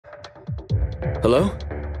Hello?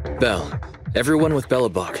 Bell. Everyone with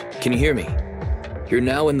Belobog, can you hear me? You're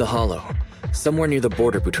now in the Hollow, somewhere near the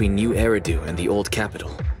border between New Eridu and the Old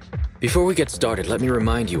Capital. Before we get started, let me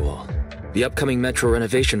remind you all, the upcoming metro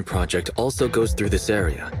renovation project also goes through this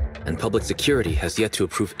area, and public security has yet to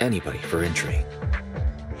approve anybody for entry.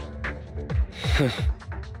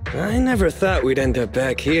 I never thought we'd end up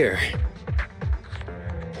back here.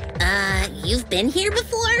 You've been here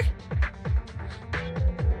before?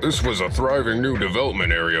 This was a thriving new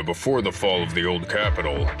development area before the fall of the old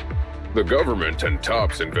capital. The government and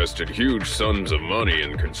Tops invested huge sums of money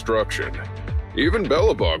in construction. Even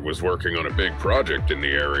Belobog was working on a big project in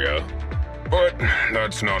the area. But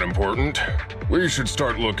that's not important. We should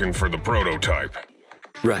start looking for the prototype.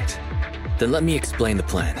 Right. Then let me explain the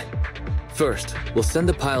plan. First, we'll send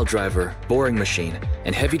the pile driver, boring machine,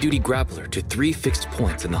 and heavy-duty grappler to 3 fixed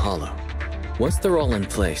points in the Hollow. Once they're all in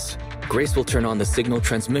place, Grace will turn on the signal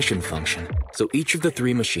transmission function, so each of the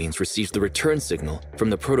 3 machines receives the return signal from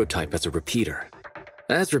the prototype as a repeater.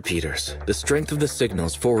 As repeaters, the strength of the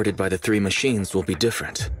signals forwarded by the 3 machines will be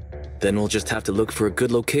different. Then we'll just have to look for a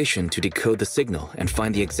good location to decode the signal and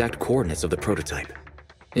find the exact coordinates of the prototype.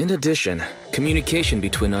 In addition, communication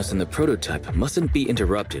between us and the prototype mustn't be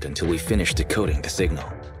interrupted until we finish decoding the signal.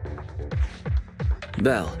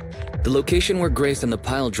 Bell, the location where Grace and the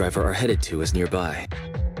pile driver are headed to is nearby.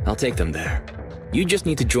 I'll take them there. You just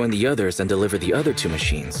need to join the others and deliver the other 2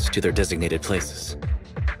 machines to their designated places.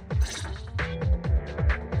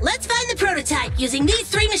 Let's find the prototype using these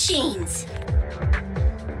 3 machines.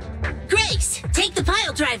 Grace, take the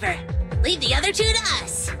pile driver. Leave the other 2 to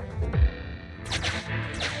us.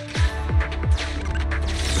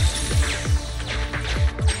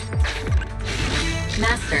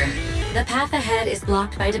 Master, the path ahead is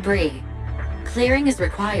blocked by debris. Clearing is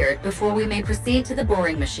required before we may proceed to the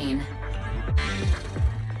boring machine.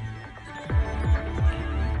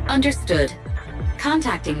 Understood.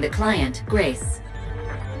 Contacting the client, Grace.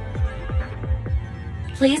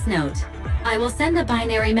 Please note, I will send a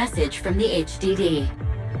binary message from the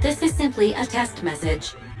HDD. This is simply a test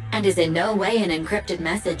message, and is in no way an encrypted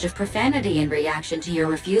message of profanity in reaction to your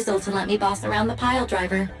refusal to let me boss around the pile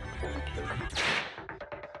driver.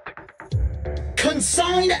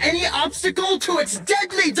 Consign any obstacle to its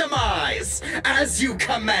deadly demise, as you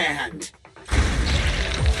command.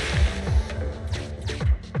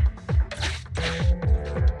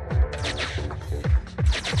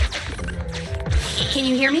 Can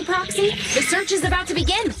you hear me, Proxy? The search is about to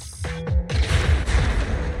begin.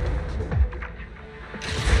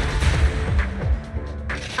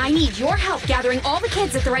 I need your help gathering all the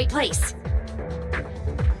kids at the right place.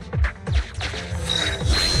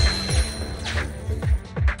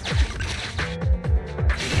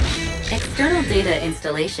 External data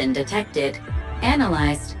installation detected,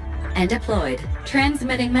 analyzed, and deployed.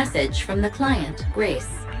 Transmitting message from the client, Grace.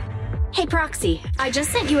 Hey, Proxy, I just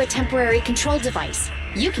sent you a temporary control device.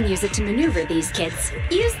 You can use it to maneuver these kids.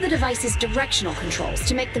 Use the device's directional controls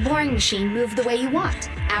to make the boring machine move the way you want.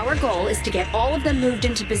 Our goal is to get all of them moved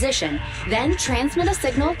into position, then transmit a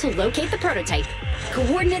signal to locate the prototype.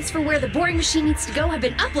 Coordinates for where the boring machine needs to go have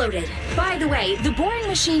been uploaded. By the way, the boring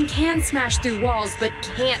machine can smash through walls but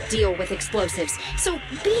can't deal with explosives, so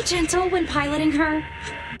be gentle when piloting her.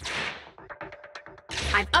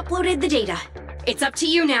 I've uploaded the data. It's up to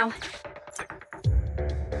you now.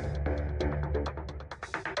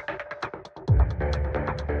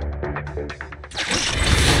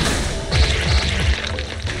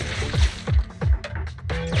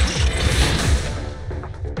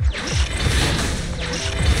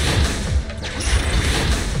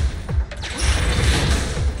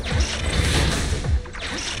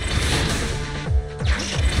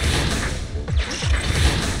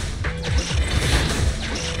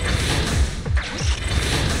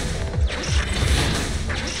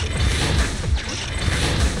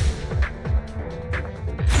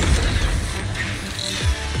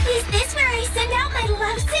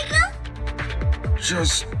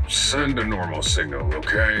 Just send a normal signal,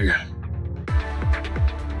 okay?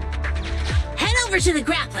 Head over to the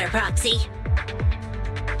grappler, Proxy.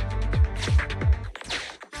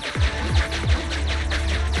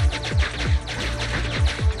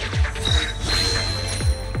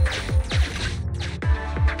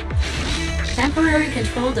 Temporary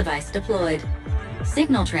control device deployed.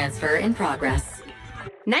 Signal transfer in progress.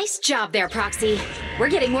 Nice job there, Proxy. We're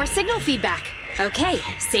getting more signal feedback. Okay,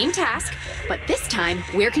 same task, but this time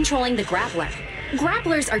we're controlling the grappler.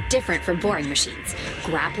 Grapplers are different from boring machines.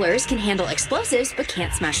 Grapplers can handle explosives but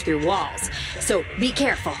can't smash through walls. So be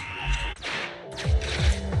careful.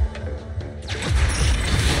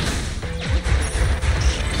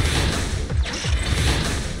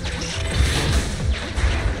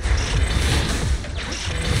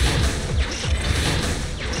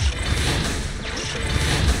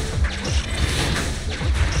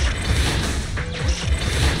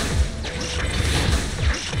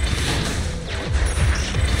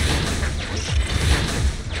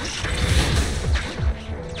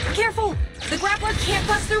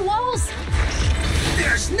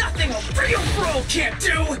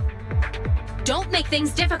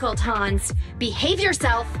 things difficult, Hans. Behave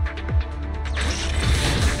yourself.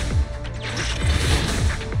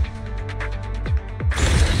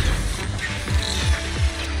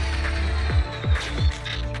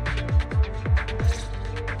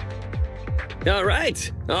 All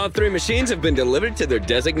right, all 3 machines have been delivered to their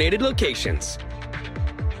designated locations.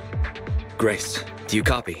 Grace, do you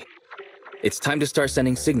copy? It's time to start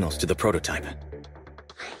sending signals to the prototype.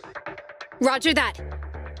 Roger that.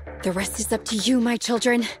 The rest is up to you, my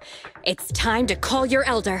children. It's time to call your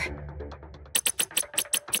elder.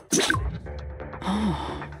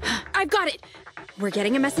 Oh, I've got it. We're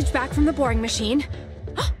getting a message back from the boring machine.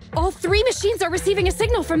 All 3 machines are receiving a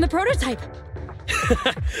signal from the prototype.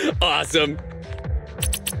 Awesome.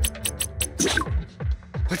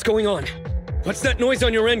 What's going on? What's that noise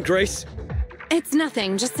on your end, Grace? It's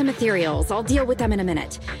nothing, just some ethereals. I'll deal with them in a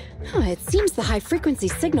minute. It seems the high-frequency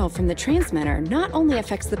signal from the transmitter not only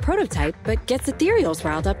affects the prototype, but gets ethereals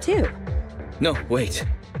riled up too. No, wait.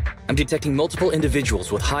 I'm detecting multiple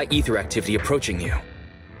individuals with high ether activity approaching you.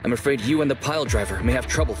 I'm afraid you and the pile driver may have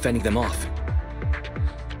trouble fending them off.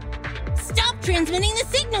 Stop transmitting the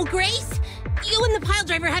signal, Grace! You and the pile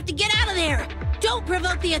driver have to get out of there! Don't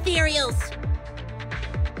provoke the ethereals!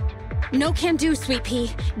 No can do, Sweet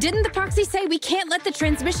Pea. Didn't the proxy say we can't let the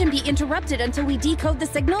transmission be interrupted until we decode the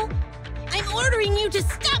signal? I'm ordering you to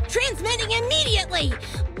stop transmitting immediately!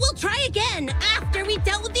 We'll try again after we've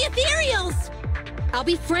dealt with the ethereals! I'll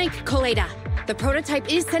be frank, Koleda. The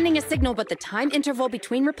prototype is sending a signal, but the time interval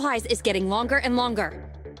between replies is getting longer and longer.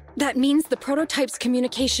 That means the prototype's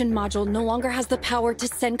communication module no longer has the power to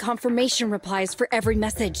send confirmation replies for every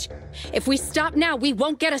message. If we stop now, we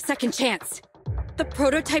won't get a second chance. The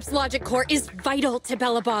prototype's logic core is vital to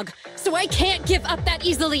Belobog, so I can't give up that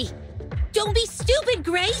easily. Don't be stupid,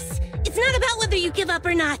 Grace! It's not about whether you give up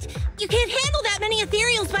or not. You can't handle that many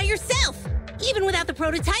ethereals by yourself. Even without the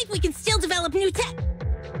prototype, we can still develop new tech.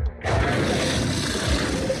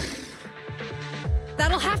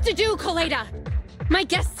 That'll have to do, Koleda. My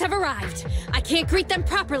guests have arrived. I can't greet them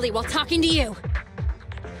properly while talking to you.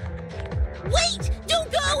 Wait!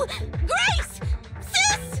 Don't go! Grace!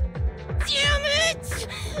 Sis! Damn it!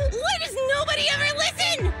 Why does nobody ever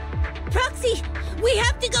listen? Proxy, we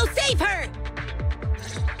have to go save her!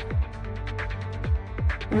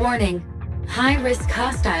 Warning. High-risk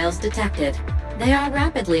hostiles detected. They are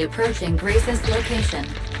rapidly approaching Grace's location.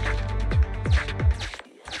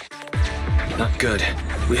 Not good.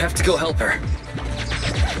 We have to go help her.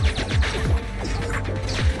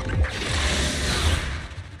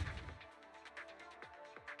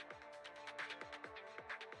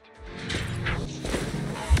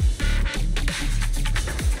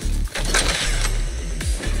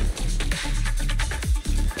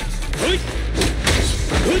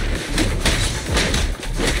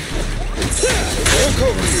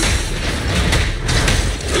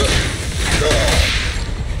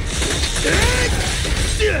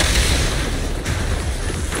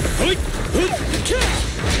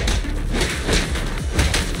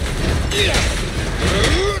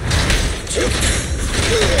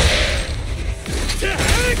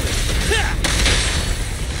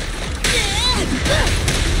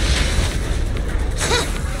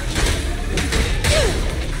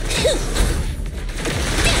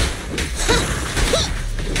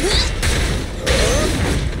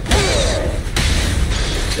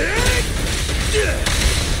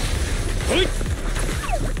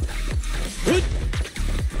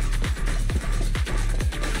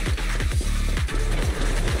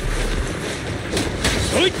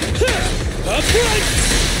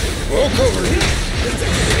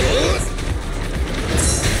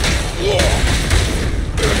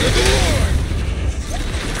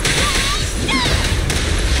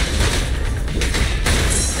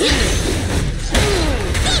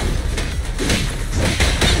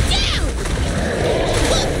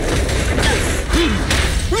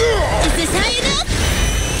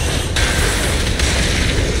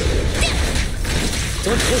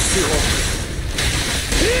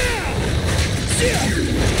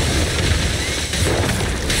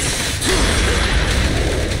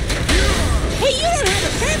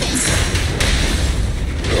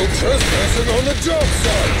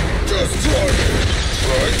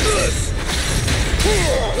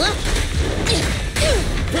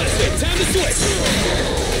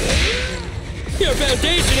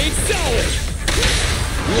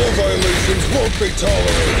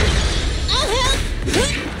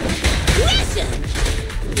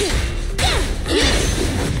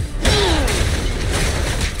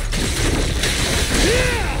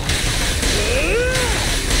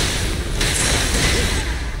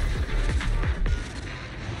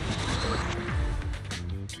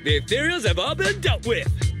 The Ethereals have all been dealt with!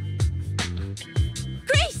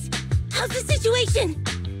 Grace! How's the situation?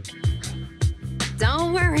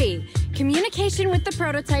 Don't worry. Communication with the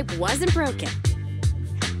prototype wasn't broken.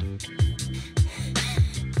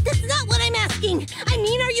 That's not what I'm asking! I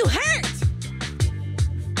mean, are you hurt?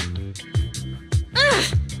 Ow,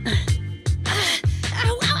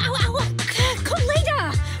 ow, ow, ow!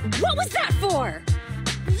 Koleda! What was that for?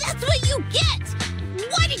 That's what you get!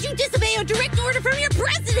 Why did you disobey a direct order from your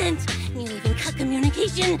president? You even cut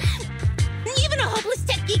communication. Even a hopeless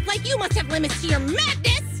tech geek like you must have limits to your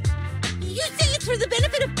madness! You say it's for the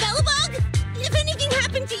benefit of Belobog? If anything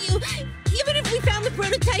happened to you, even if we found the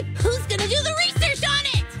prototype, who's gonna do the research on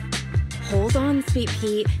it? Hold on, Sweet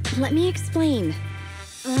Pea. Let me explain.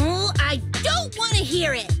 Oh, I don't want to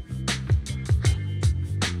hear it!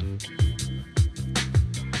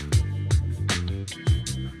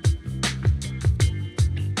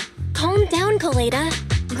 Calm down, Koleda.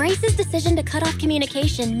 Grace's decision to cut off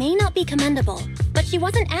communication may not be commendable, but she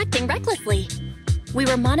wasn't acting recklessly. We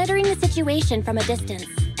were monitoring the situation from a distance,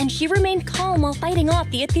 and she remained calm while fighting off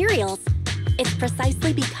the Ethereals. It's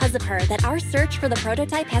precisely because of her that our search for the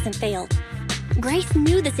prototype hasn't failed. Grace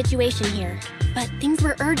knew the situation here, but things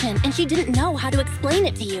were urgent and she didn't know how to explain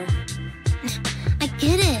it to you. I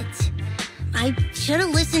get it. I should have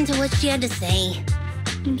listened to what she had to say.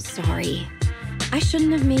 I'm sorry. I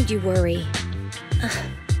shouldn't have made you worry.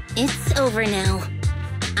 It's over now.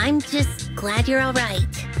 I'm just glad you're all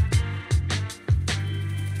right.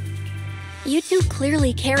 You two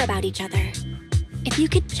clearly care about each other. If you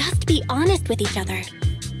could just be honest with each other.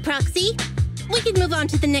 Proxy, we could move on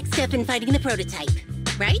to the next step in fighting the prototype,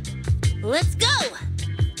 right? Let's go!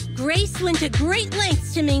 Grace went to great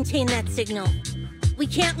lengths to maintain that signal. We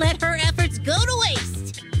can't let her efforts go to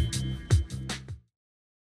waste!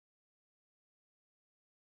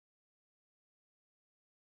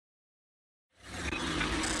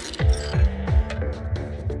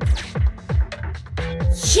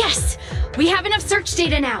 Yes! We have enough search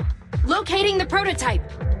data now! Locating the prototype!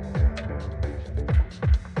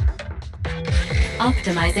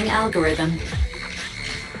 Optimizing algorithm.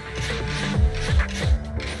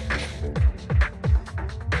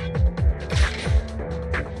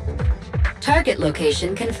 Target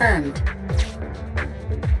location confirmed.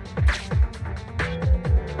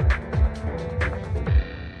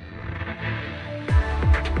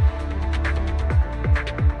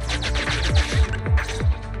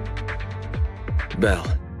 Belle,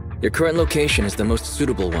 your current location is the most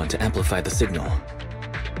suitable one to amplify the signal.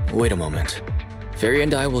 Wait a moment. Fairy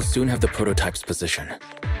and I will soon have the prototype's position.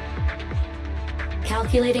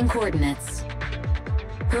 Calculating coordinates.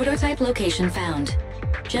 Prototype location found.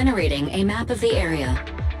 Generating a map of the area.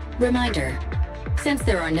 Reminder, since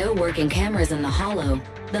there are no working cameras in the hollow,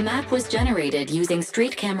 the map was generated using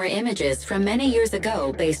street camera images from many years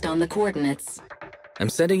ago based on the coordinates. I'm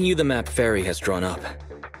sending you the map Fairy has drawn up.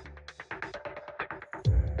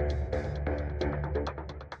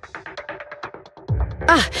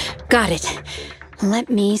 Ah, got it. Let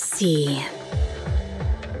me see.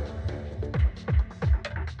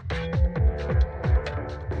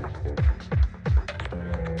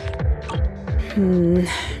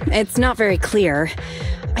 It's not very clear.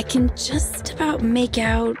 I can just about make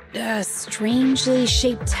out a strangely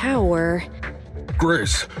shaped tower.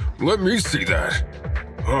 Grace, let me see that.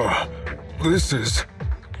 This is...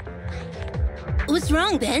 What's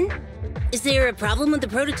wrong, Ben? Is there a problem with the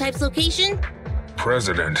prototype's location?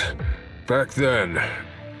 President. Back then,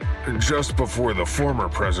 just before the former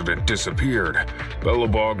president disappeared,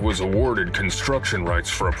 Belobog was awarded construction rights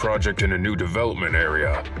for a project in a new development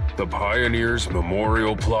area, the Pioneers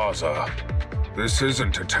Memorial Plaza. This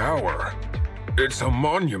isn't a tower. It's a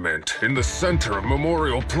monument in the center of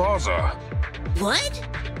Memorial Plaza. What?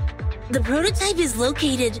 The prototype is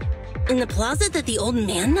located in the plaza that the old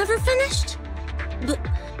man never finished? But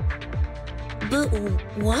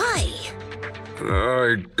why?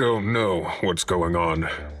 I don't know what's going on,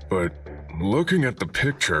 but looking at the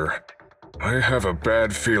picture, I have a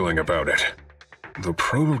bad feeling about it. The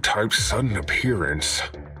prototype's sudden appearance.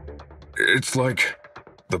 It's like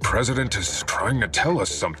the president is trying to tell us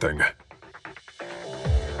something.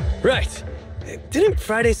 Right. Didn't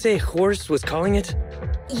Friday say Horse was calling it?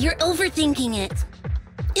 You're overthinking it.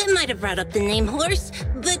 It might have brought up the name Horse,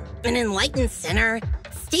 but an enlightened center,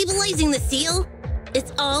 stabilizing the seal,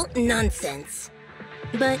 it's all nonsense.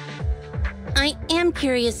 But I am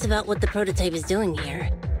curious about what the prototype is doing here.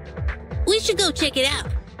 We should go check it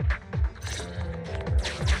out.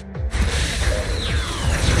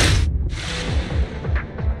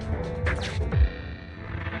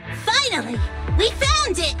 Finally! We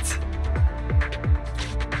found it!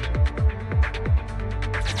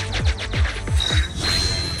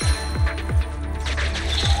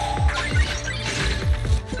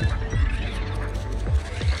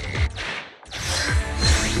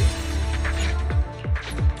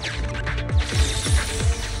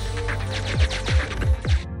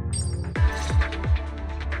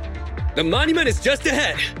 The monument is just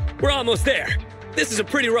ahead. We're almost there. This is a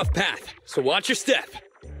pretty rough path, so watch your step.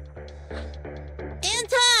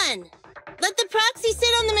 Anton! Let the proxy sit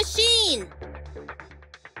on the machine!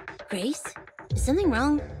 Grace? Is something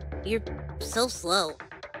wrong? You're so slow.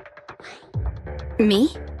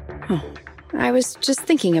 Me? Oh, I was just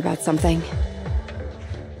thinking about something.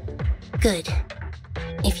 Good.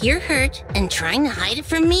 If you're hurt and trying to hide it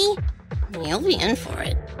from me, you'll be in for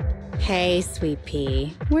it. Hey, Sweet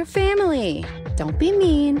Pea. We're family. Don't be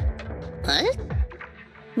mean. What?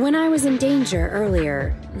 When I was in danger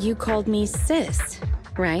earlier, you called me sis,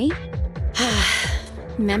 right?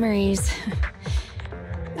 Memories.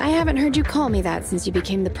 I haven't heard you call me that since you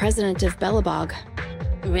became the president of Belobog.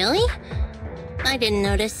 Really? I didn't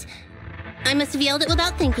notice. I must have yelled it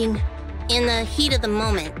without thinking. In the heat of the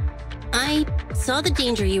moment. I saw the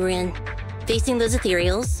danger you were in, facing those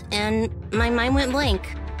Ethereals, and my mind went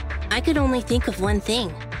blank. I could only think of one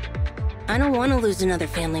thing. I don't want to lose another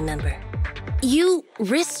family member. You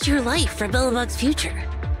risked your life for Belobog's future,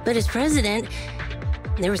 but as president,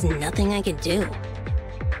 there was nothing I could do.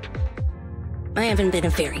 I haven't been a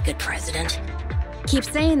very good president. Keep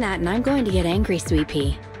saying that and I'm going to get angry, Sweet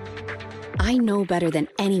Pea. I know better than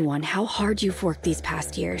anyone how hard you've worked these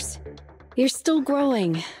past years. You're still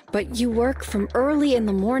growing, but you work from early in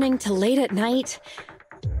the morning to late at night.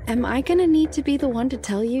 Am I gonna need to be the one to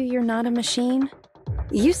tell you you're not a machine?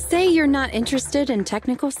 You say you're not interested in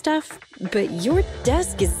technical stuff, but your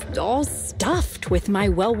desk is all stuffed with my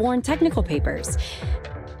well-worn technical papers.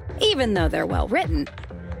 Even though they're well-written.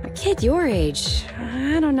 A kid your age,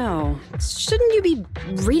 I don't know. Shouldn't you be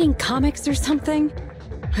reading comics or something?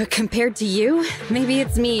 Compared to you, maybe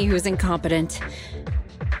it's me who's incompetent.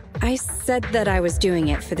 I said that I was doing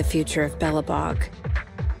it for the future of Belobog.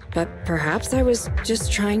 But perhaps I was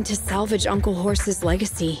just trying to salvage Uncle Horse's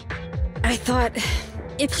legacy. I thought,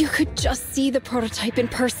 if you could just see the prototype in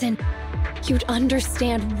person, you'd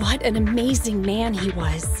understand what an amazing man he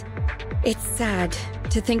was. It's sad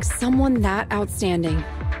to think someone that outstanding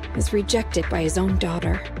is rejected by his own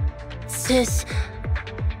daughter. Sis.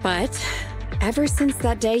 But ever since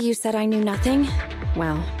that day you said I knew nothing,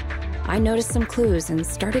 well, I noticed some clues and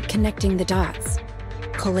started connecting the dots.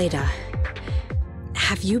 Koleda.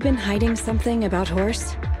 Have you been hiding something about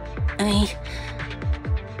Horse? The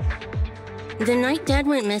night Dad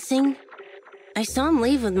went missing, I saw him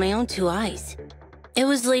leave with my own 2 eyes. It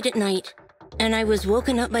was late at night, and I was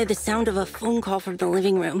woken up by the sound of a phone call from the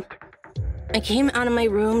living room. I came out of my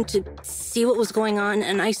room to see what was going on,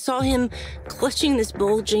 and I saw him clutching this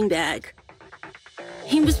bulging bag.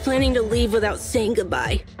 He was planning to leave without saying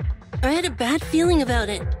goodbye. I had a bad feeling about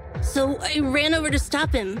it, so I ran over to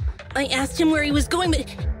stop him. I asked him where he was going, but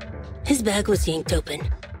his bag was yanked open,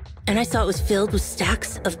 and I saw it was filled with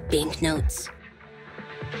stacks of banknotes.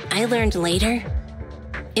 I learned later,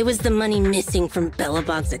 it was the money missing from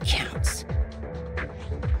Belobog's accounts.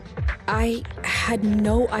 I had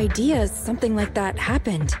no idea something like that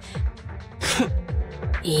happened.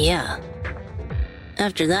 Yeah.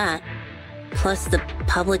 After that, plus the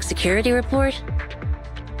public security report,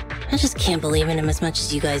 I just can't believe in him as much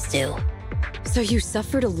as you guys do. So you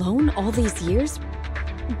suffered alone all these years?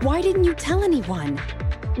 Why didn't you tell anyone?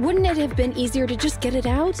 Wouldn't it have been easier to just get it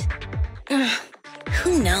out?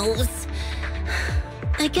 Who knows?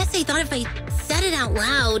 I guess I thought if I said it out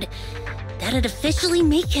loud, that'd officially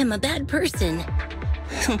make him a bad person.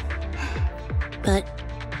 But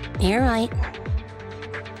you're right.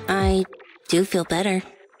 I do feel better.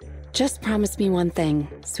 Just promise me one thing,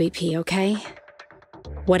 Sweet Pea, okay?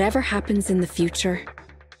 Whatever happens in the future,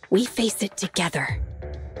 we face it together.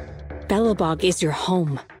 Belobog is your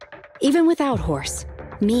home. Even without Horse,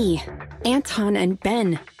 me, Anton, and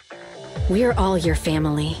Ben, we're all your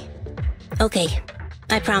family. Okay,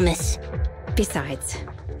 I promise. Besides,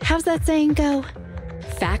 how's that saying go?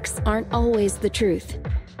 Facts aren't always the truth.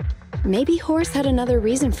 Maybe Horse had another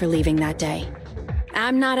reason for leaving that day.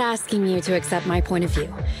 I'm not asking you to accept my point of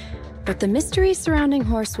view, but the mystery surrounding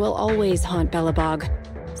Horse will always haunt Belobog,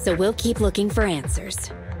 so we'll keep looking for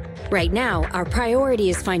answers. Right now, our priority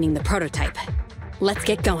is finding the prototype. Let's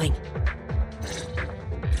get going.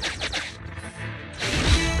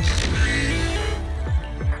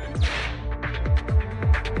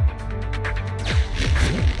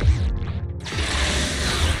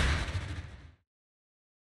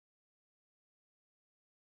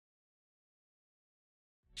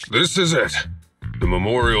 This is it. The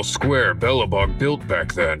memorial square Belobog built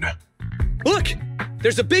back then. Look!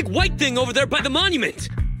 There's a big white thing over there by the monument!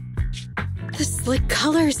 The slick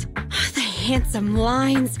colors, the handsome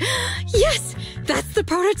lines. Yes, that's the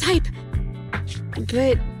prototype.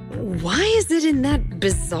 But Why is it in that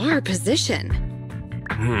bizarre position?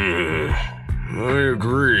 I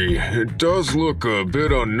agree. It does look a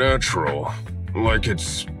bit unnatural. Like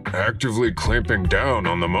it's actively clamping down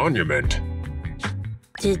on the monument.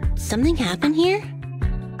 Did something happen here?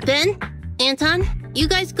 Ben? Anton? You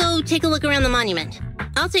guys go take a look around the monument.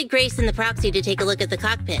 I'll take Grace and the proxy to take a look at the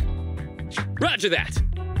cockpit. Roger that.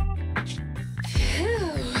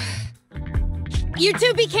 You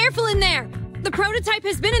two be careful in there! The prototype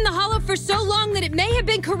has been in the hollow for so long that it may have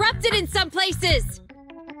been corrupted in some places!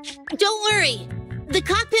 Don't worry. The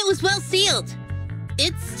cockpit was well sealed.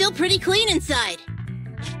 It's still pretty clean inside.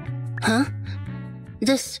 Huh?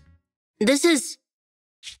 This is...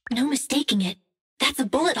 No mistaking it. That's a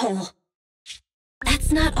bullet hole.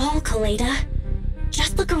 That's not all, Koleda.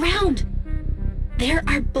 Just look around. There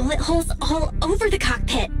are bullet holes all over the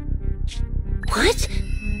cockpit. What?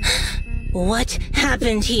 What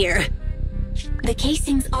happened here? The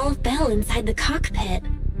casings all fell inside the cockpit.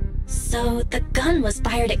 So the gun was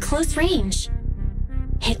fired at close range.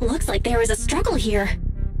 It looks like there was a struggle here.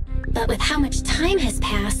 But with how much time has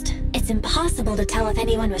passed, it's impossible to tell if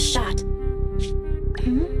anyone was shot.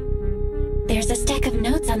 There's a stack of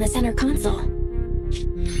notes on the center console.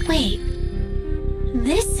 Wait.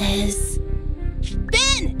 This is...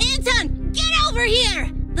 Ben! Anton! Get over here!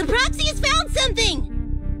 The proxy has found something!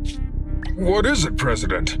 What is it,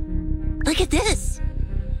 President? Look at this.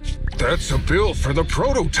 That's a bill for the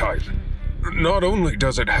prototype. Not only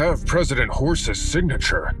does it have President Horse's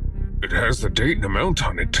signature, it has the date and amount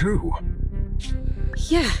on it, too.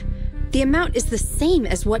 Yeah, the amount is the same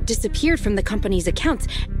as what disappeared from the company's accounts,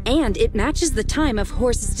 and it matches the time of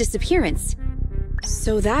Horse's disappearance.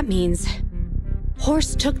 So that means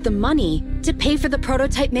Horse took the money to pay for the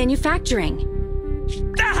prototype manufacturing.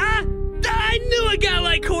 Aha! I knew a guy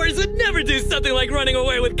like Horse would never do something like running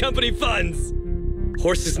away with company funds!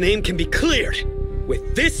 Horse's name can be cleared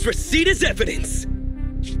with this receipt as evidence.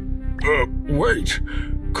 Wait.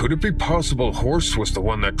 Could it be possible Horse was the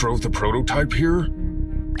one that drove the prototype here?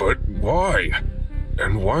 But why?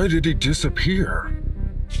 And why did he disappear?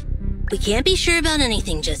 We can't be sure about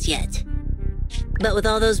anything just yet. But with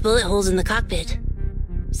all those bullet holes in the cockpit,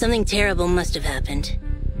 something terrible must have happened.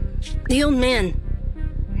 The old man,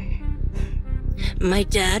 my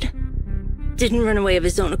dad, didn't run away of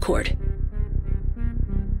his own accord.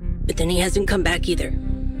 But then he hasn't come back either.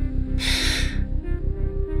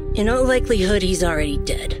 In all likelihood, he's already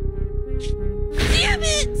dead. Damn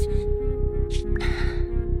it!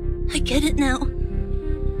 I get it now.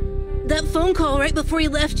 That phone call right before he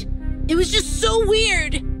left, it was just so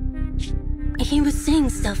weird. He was saying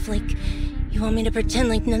stuff like, you want me to pretend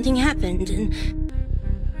like nothing happened, and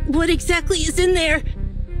what exactly is in there?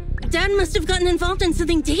 Dad must have gotten involved in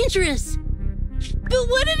something dangerous. But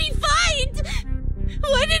what did he find?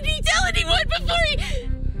 Why didn't he tell anyone before he...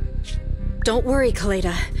 Don't worry,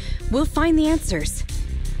 Koleda. We'll find the answers.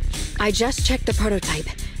 I just checked the prototype.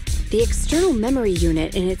 The external memory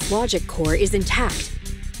unit in its logic core is intact.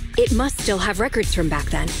 It must still have records from back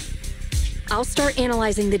then. I'll start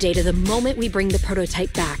analyzing the data the moment we bring the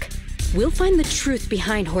prototype back. We'll find the truth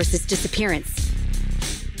behind Horse's disappearance.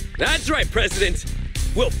 That's right, President.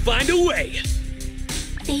 We'll find a way.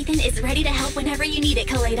 Nathan is ready to help whenever you need it,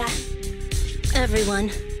 Koleda. Everyone.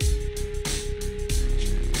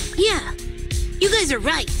 Yeah, you guys are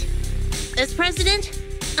right. As president,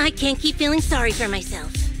 I can't keep feeling sorry for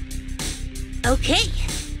myself. Okay,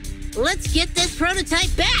 let's get this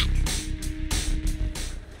prototype back.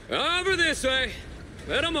 Over this way.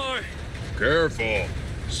 Little more. Careful.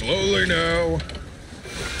 Slowly now.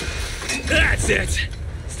 That's it.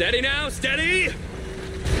 Steady now, steady.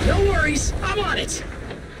 No worries, I'm on it.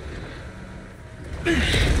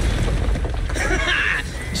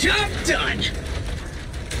 Job done.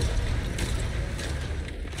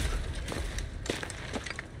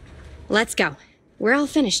 Let's go. We're all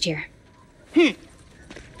finished here.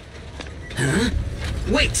 Huh?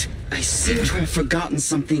 Wait, I seem to have forgotten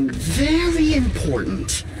something very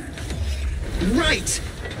important. Right!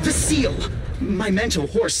 The seal! My mentor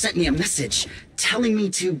Horse sent me a message telling me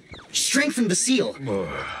to strengthen the seal.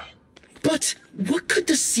 But what could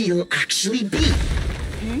the seal actually be?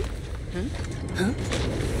 Huh?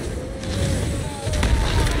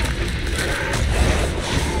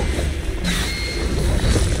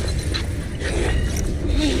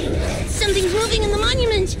 Hey, something's moving in the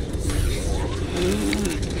monument.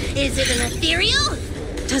 Is it an Ethereal?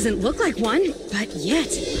 Doesn't look like one, but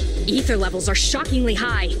yet, ether levels are shockingly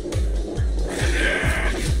high.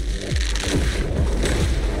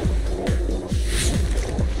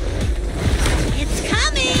 It's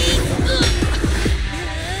coming!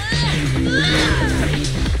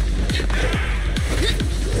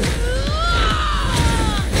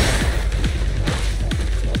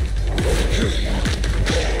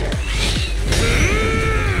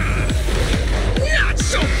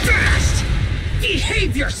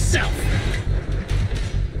 Behave yourself!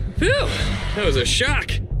 Phew! That was a shock.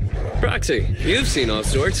 Proxy, you've seen all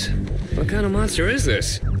sorts. What kind of monster is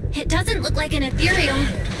this? It doesn't look like an Ethereal,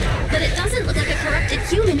 but it doesn't look like a corrupted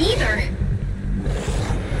human either.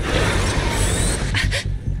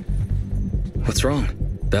 What's wrong?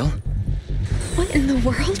 Belle? What in the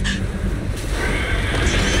world?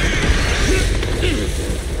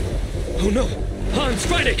 Oh no! Hans,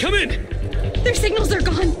 Friday, come in! Their signals are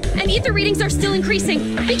gone, and ether readings are still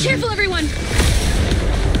increasing. Be careful, everyone!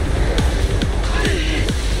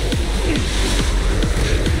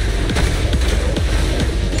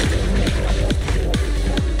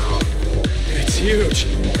 It's huge.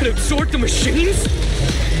 It absorbed the machines?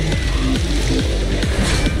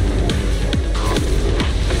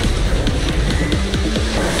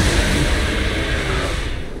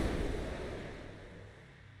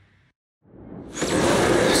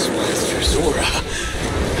 This monster's aura.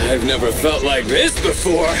 I've never felt like this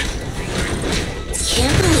before.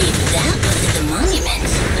 Can't believe that was at the monument.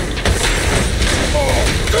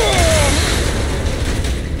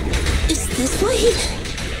 Is this why he...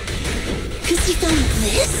 Because he found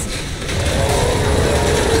this?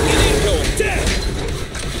 Go down!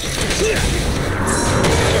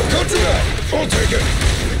 Cut to that! I'll take it!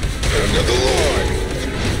 End of the line!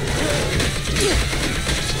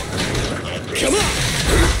 Come on!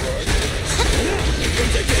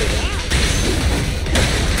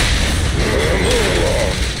 Move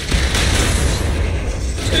along!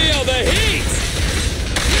 Feel the heat!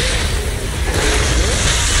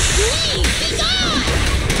 Please, be gone!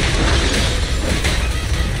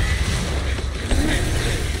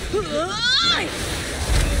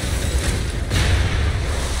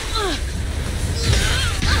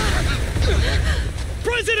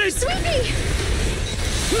 President! Sweepy!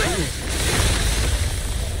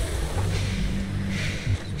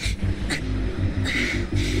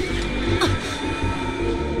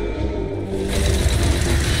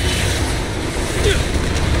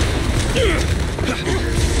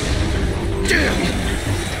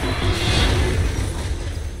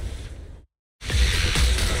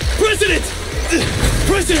 President!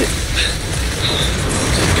 President!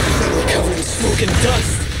 Covered in smoke and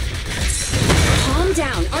dust. Calm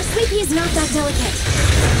down. Our Sweepy is not that delicate.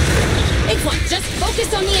 It's one. Just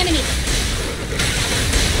focus on the enemy.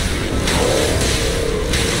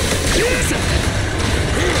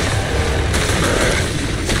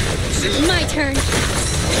 My turn.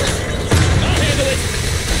 I'll handle it.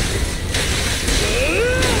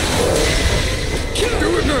 Do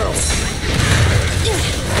it now!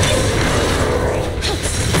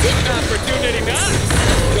 Opportunity knocks.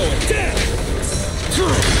 Going down.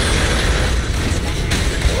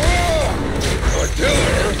 A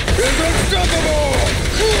killer is unstoppable!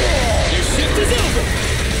 Your shift is over.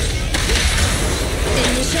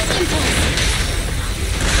 Initial impulse.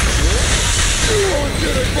 You won't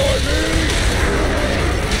get it by me!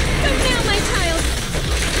 Come now, my child.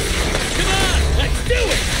 Come on, let's do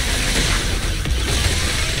it.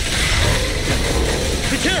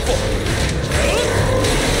 Be careful.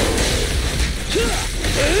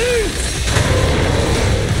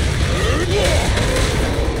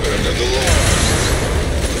 End of the line!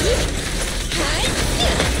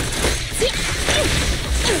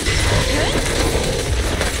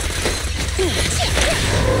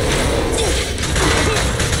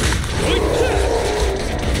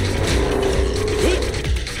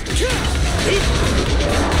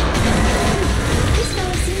 This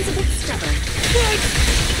fellow seems a bit stubborn.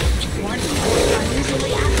 One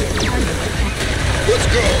unusually active target. Let's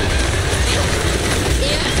go!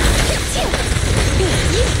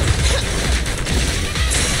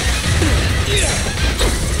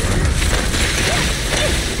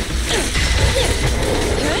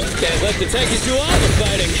 Can't let the techies do all the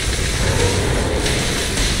fighting.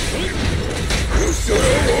 You should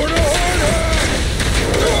have worn a hard hat!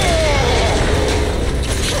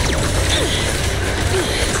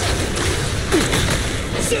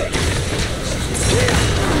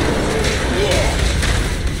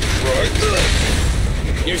 Right there!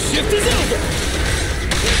 Your shift is over.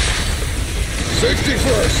 Safety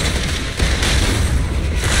first!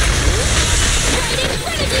 Right in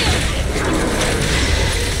front of you.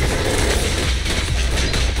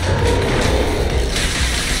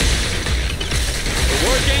 The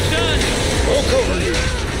work ain't done. I'll cover you!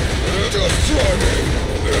 Just try me!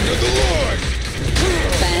 End of the line!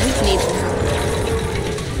 Fans need...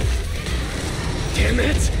 Damn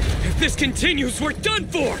it! If this continues, we're done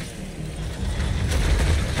for!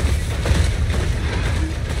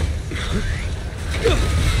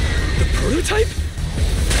 The prototype?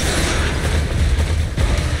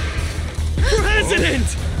 President!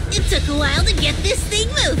 President! It took a while to get this thing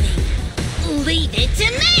moving. Leave it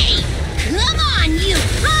to me! Come on, you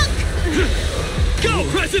punk! Go,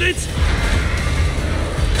 President!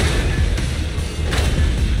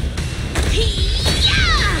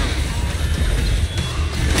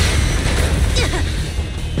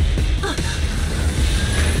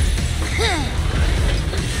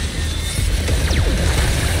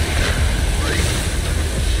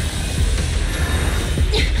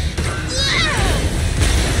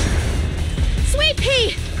 Sweet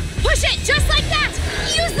pea! Push it just like that!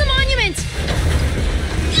 Use the monument!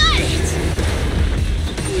 Got it!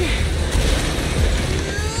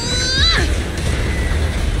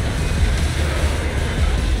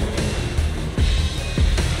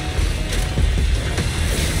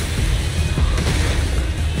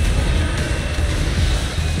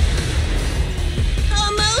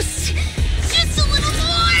 Almost! Just a little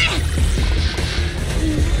more!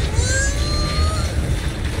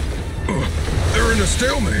 They're in a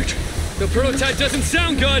stalemate. The prototype doesn't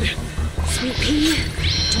sound good! Sweet pea,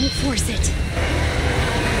 don't force it.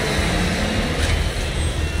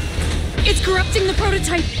 It's corrupting the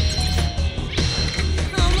prototype!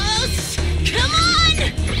 Almost! Come on!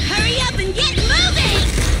 Hurry up and get moving!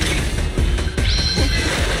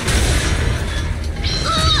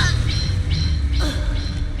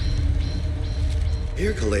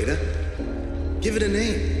 Here, Koleda. Give it a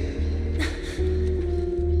name.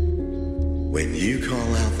 When you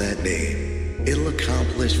call out that name, it'll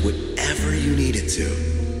accomplish whatever you need it to.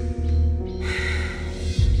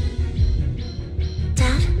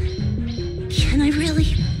 Dad, can I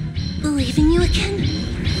really believe in you again?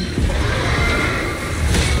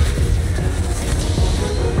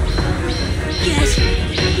 Get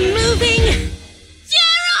moving!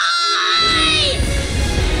 Jerry!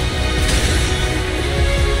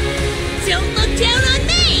 Don't look down on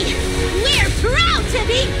me! We're proud to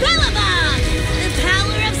be Belobog! The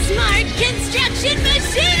power of smart construction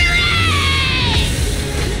machinery!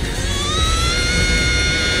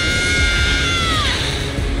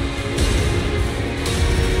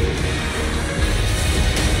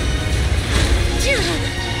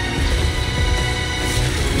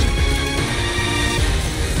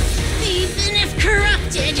 Even if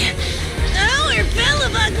corrupted, our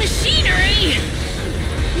Belobog machinery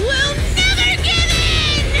will never give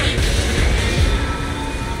in!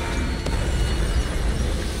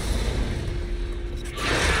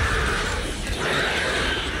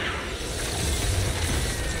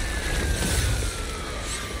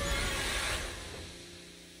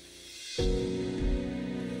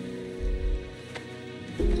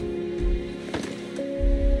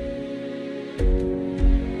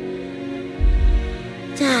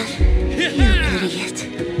 Dad, you idiot.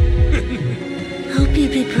 Hope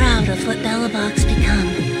you'd be proud of what Belobog's become.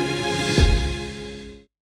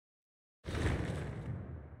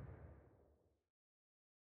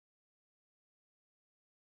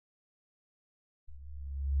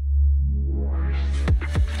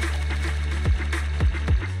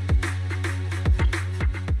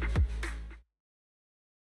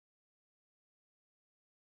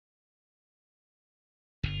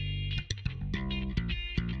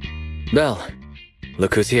 Belle,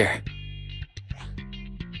 look who's here.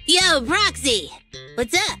 Yo, Proxy!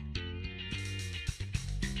 What's up?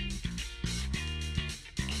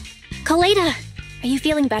 Koleda, are you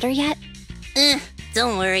feeling better yet?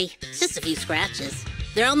 Don't worry. It's just a few scratches.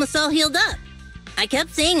 They're almost all healed up. I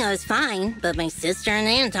kept saying I was fine, but my sister and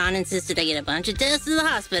Anton insisted I get a bunch of tests to the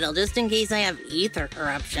hospital just in case I have ether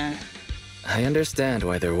corruption. I understand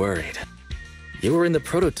why they're worried. You were in the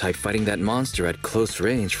prototype fighting that monster at close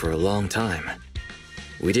range for a long time.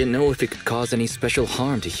 We didn't know if it could cause any special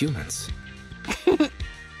harm to humans.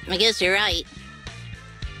 I guess you're right.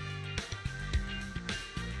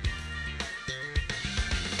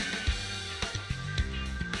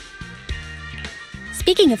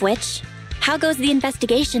 Speaking of which, how goes the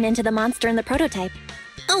investigation into the monster in the prototype?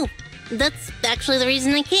 Oh, that's actually the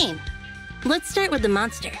reason I came. Let's start with the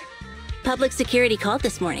monster. Public security called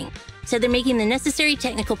this morning. Said they're making the necessary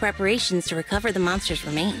technical preparations to recover the monster's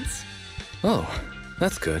remains. Oh,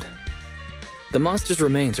 that's good. The monster's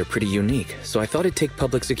remains are pretty unique, so I thought it'd take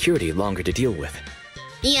public security longer to deal with.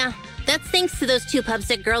 Yeah, that's thanks to those two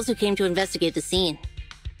pubsec girls who came to investigate the scene.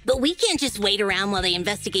 But we can't just wait around while they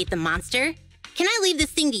investigate the monster. Can I leave this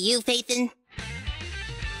thing to you, Phaethon?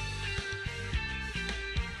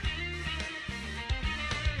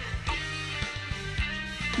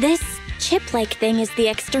 This chip-like thing is the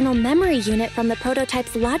external memory unit from the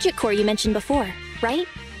prototype's logic core you mentioned before, right?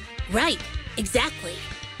 Right, exactly.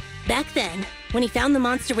 Back then, when he found the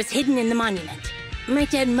monster was hidden in the monument, My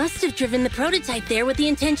dad must have driven the prototype there with the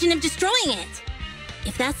intention of destroying it.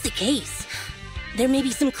 If that's the case, there may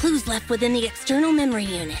be some clues left within the external memory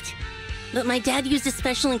unit. But my dad used a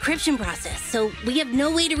special encryption process, so we have no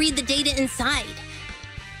way to read the data inside.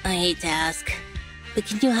 I hate to ask, but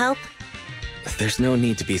can you help? There's no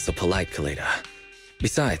need to be so polite, Koleda.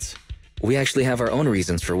 Besides, we actually have our own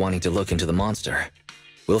reasons for wanting to look into the monster.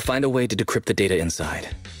 We'll find a way to decrypt the data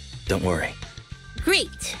inside. Don't worry.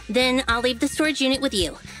 Great. Then I'll leave the storage unit with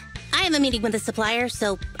you. I have a meeting with the supplier,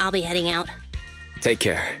 so I'll be heading out. Take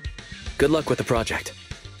care. Good luck with the project.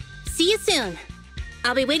 See you soon.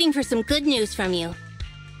 I'll be waiting for some good news from you.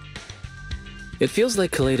 It feels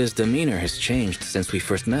like Koleda's demeanor has changed since we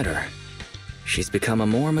first met her. She's become a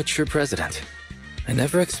more mature president. I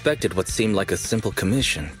never expected what seemed like a simple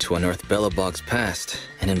commission to unearth Belobog's past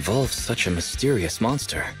and involve such a mysterious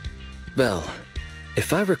monster. Belle,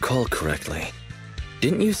 if I recall correctly,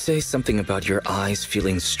 didn't you say something about your eyes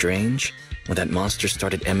feeling strange when that monster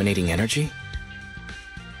started emanating energy?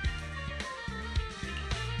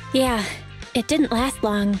 Yeah, it didn't last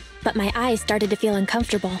long, but my eyes started to feel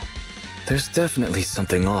uncomfortable. There's definitely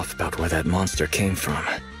something off about where that monster came from.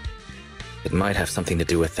 It might have something to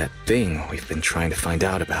do with that thing we've been trying to find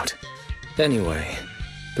out about. Anyway,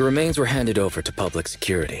 the remains were handed over to public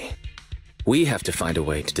security. We have to find a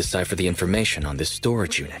way to decipher the information on this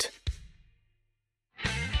storage unit.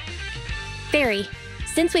 Fairy,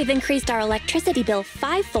 since we've increased our electricity bill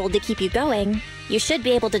 5-fold to keep you going, you should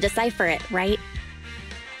be able to decipher it, right?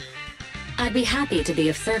 I'd be happy to be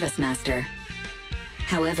of service, Master.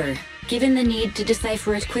 However, given the need to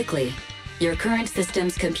decipher it quickly, your current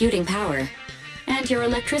system's computing power, and your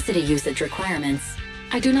electricity usage requirements,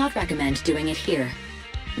 I do not recommend doing it here.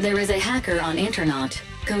 There is a hacker on Internaut,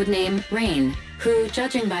 codename Rain, who,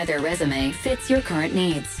 judging by their resume, fits your current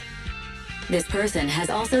needs. This person has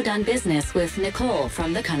also done business with Nicole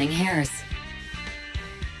from the Cunning Hares.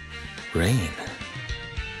 Rain.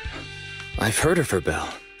 I've heard of her,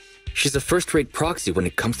 Belle. She's a first-rate proxy when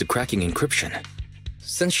it comes to cracking encryption.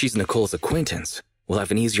 Since she's Nicole's acquaintance, we'll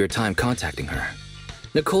have an easier time contacting her.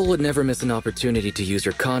 Nicole would never miss an opportunity to use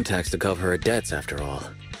her contacts to cover her debts, after all.